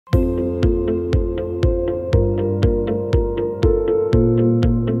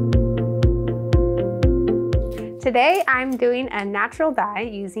Today I'm doing a natural dye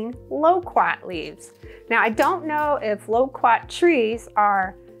using loquat leaves. Now I don't know if loquat trees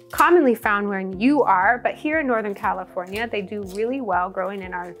are commonly found where you are, but here in Northern California, they do really well growing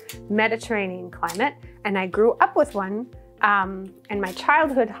in our Mediterranean climate. And I grew up with one in my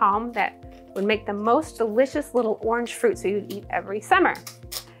childhood home that would make the most delicious little orange fruits we would eat every summer.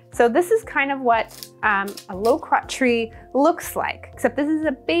 So this is kind of what a loquat tree looks like, except this is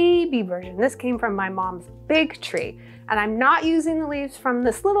a baby version. This came from my mom's big tree. And I'm not using the leaves from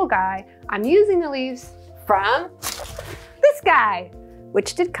this little guy. I'm using the leaves from this guy,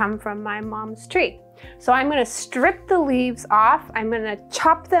 which did come from my mom's tree. So I'm gonna strip the leaves off, I'm gonna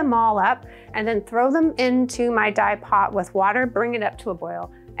chop them all up, and then throw them into my dye pot with water, bring it up to a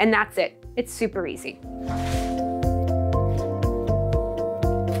boil, and that's it. It's super easy.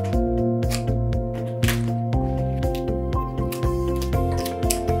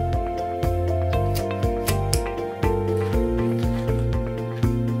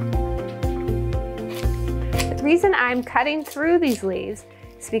 The reason I'm cutting through these leaves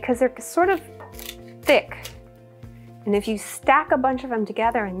is because they're sort of thick. And if you stack a bunch of them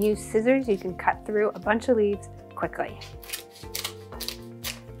together and use scissors, you can cut through a bunch of leaves quickly.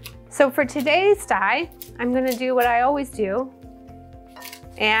 So for today's dye, I'm gonna do what I always do.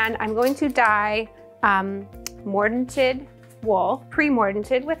 And I'm going to dye mordanted wool,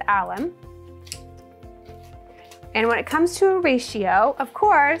 pre-mordanted with alum. And when it comes to a ratio, of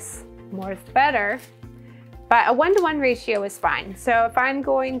course, more is better. But a 1-to-1 ratio is fine. So if I'm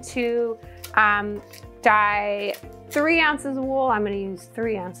going to dye 3 ounces of wool, I'm gonna use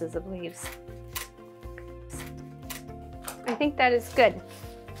 3 ounces of leaves. I think that is good.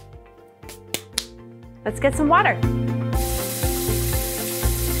 Let's get some water.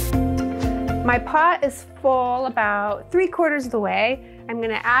 My pot is full about 3/4 of the way. I'm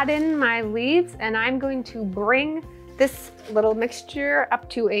gonna add in my leaves and I'm going to bring this little mixture up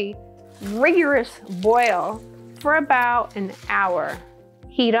to a rigorous boil for about an hour.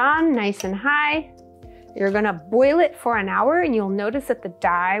 Heat on nice and high. You're gonna boil it for an hour and you'll notice that the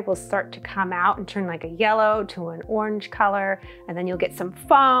dye will start to come out and turn like a yellow to an orange color, and then you'll get some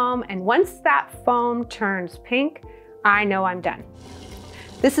foam. And once that foam turns pink, I know I'm done.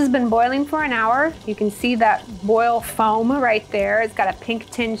 This has been boiling for an hour. You can see that boil foam right there. It's got a pink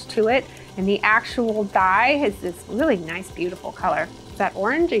tinge to it, and the actual dye has this really nice, beautiful color. Is that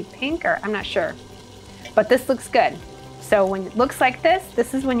orange or pink, or I'm not sure. But this looks good. So when it looks like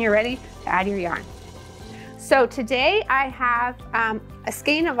this is when you're ready to add your yarn. So today I have a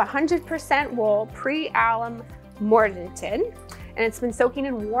skein of 100% wool, pre-alum mordanted, and it's been soaking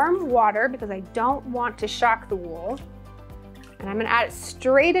in warm water because I don't want to shock the wool. And I'm gonna add it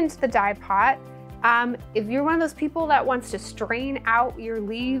straight into the dye pot. If you're one of those people that wants to strain out your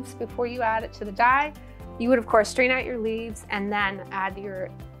leaves before you add it to the dye, you would of course strain out your leaves and then add your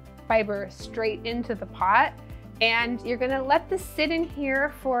fiber straight into the pot. And you're gonna let this sit in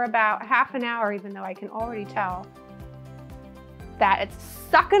here for about half an hour, even though I can already tell that it's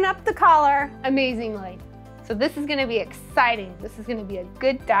sucking up the color amazingly. So this is gonna be exciting. This is gonna be a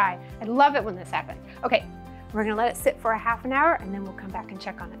good dye. I love it when this happens. Okay, we're gonna let it sit for a half an hour and then we'll come back and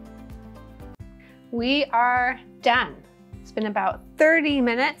check on it. We are done. It's been about 30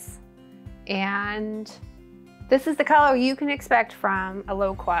 minutes and this is the color you can expect from a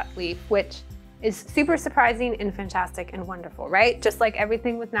loquat leaf, which is super surprising and fantastic and wonderful, right? Just like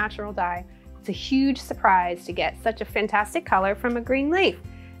everything with natural dye, it's a huge surprise to get such a fantastic color from a green leaf.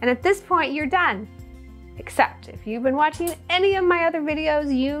 And at this point, you're done. Except if you've been watching any of my other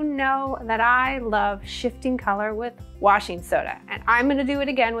videos, you know that I love shifting color with washing soda, and I'm gonna do it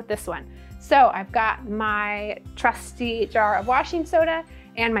again with this one. So I've got my trusty jar of washing soda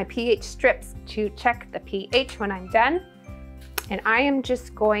and my pH strips to check the pH when I'm done. And I am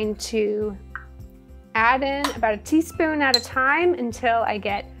just going to add in about a teaspoon at a time until I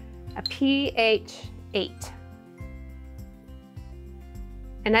get a pH 8.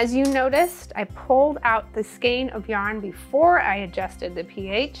 And as you noticed, I pulled out the skein of yarn before I adjusted the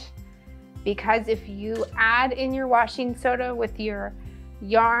pH, because if you add in your washing soda with your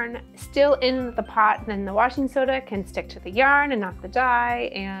yarn still in the pot, then the washing soda can stick to the yarn and not the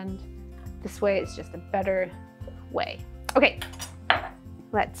dye, and this way it's just a better way. Okay,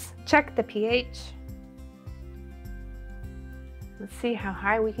 let's check the pH. Let's see how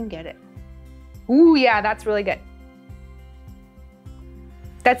high we can get it. Ooh, yeah, that's really good.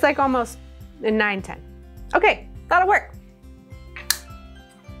 That's like almost a 9-10. Okay, that'll work.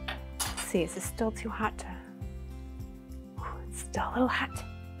 Let's see, is this still too hot to? Ooh, it's still a little hot.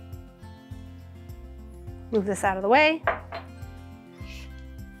 Move this out of the way.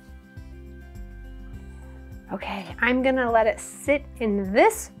 Okay. Okay, I'm gonna let it sit in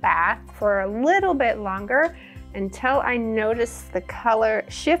this bath for a little bit longer until I notice the color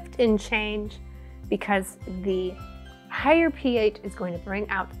shift and change, because the higher pH is going to bring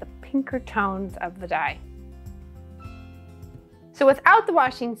out the pinker tones of the dye. So without the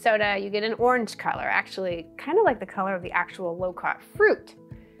washing soda, you get an orange color, actually kind of like the color of the actual Loquat fruit.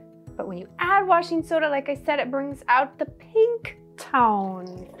 But when you add washing soda, like I said, it brings out the pink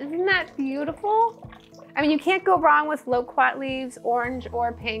tone. Isn't that beautiful? I mean, you can't go wrong with Loquat leaves, orange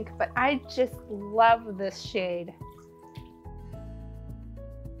or pink, but I just love this shade.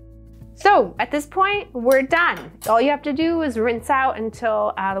 So at this point, we're done. All you have to do is rinse out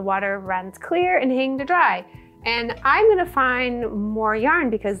until the water runs clear and hang to dry. And I'm gonna find more yarn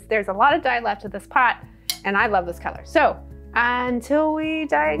because there's a lot of dye left in this pot and I love this color. So until we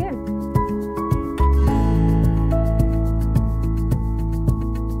dye again.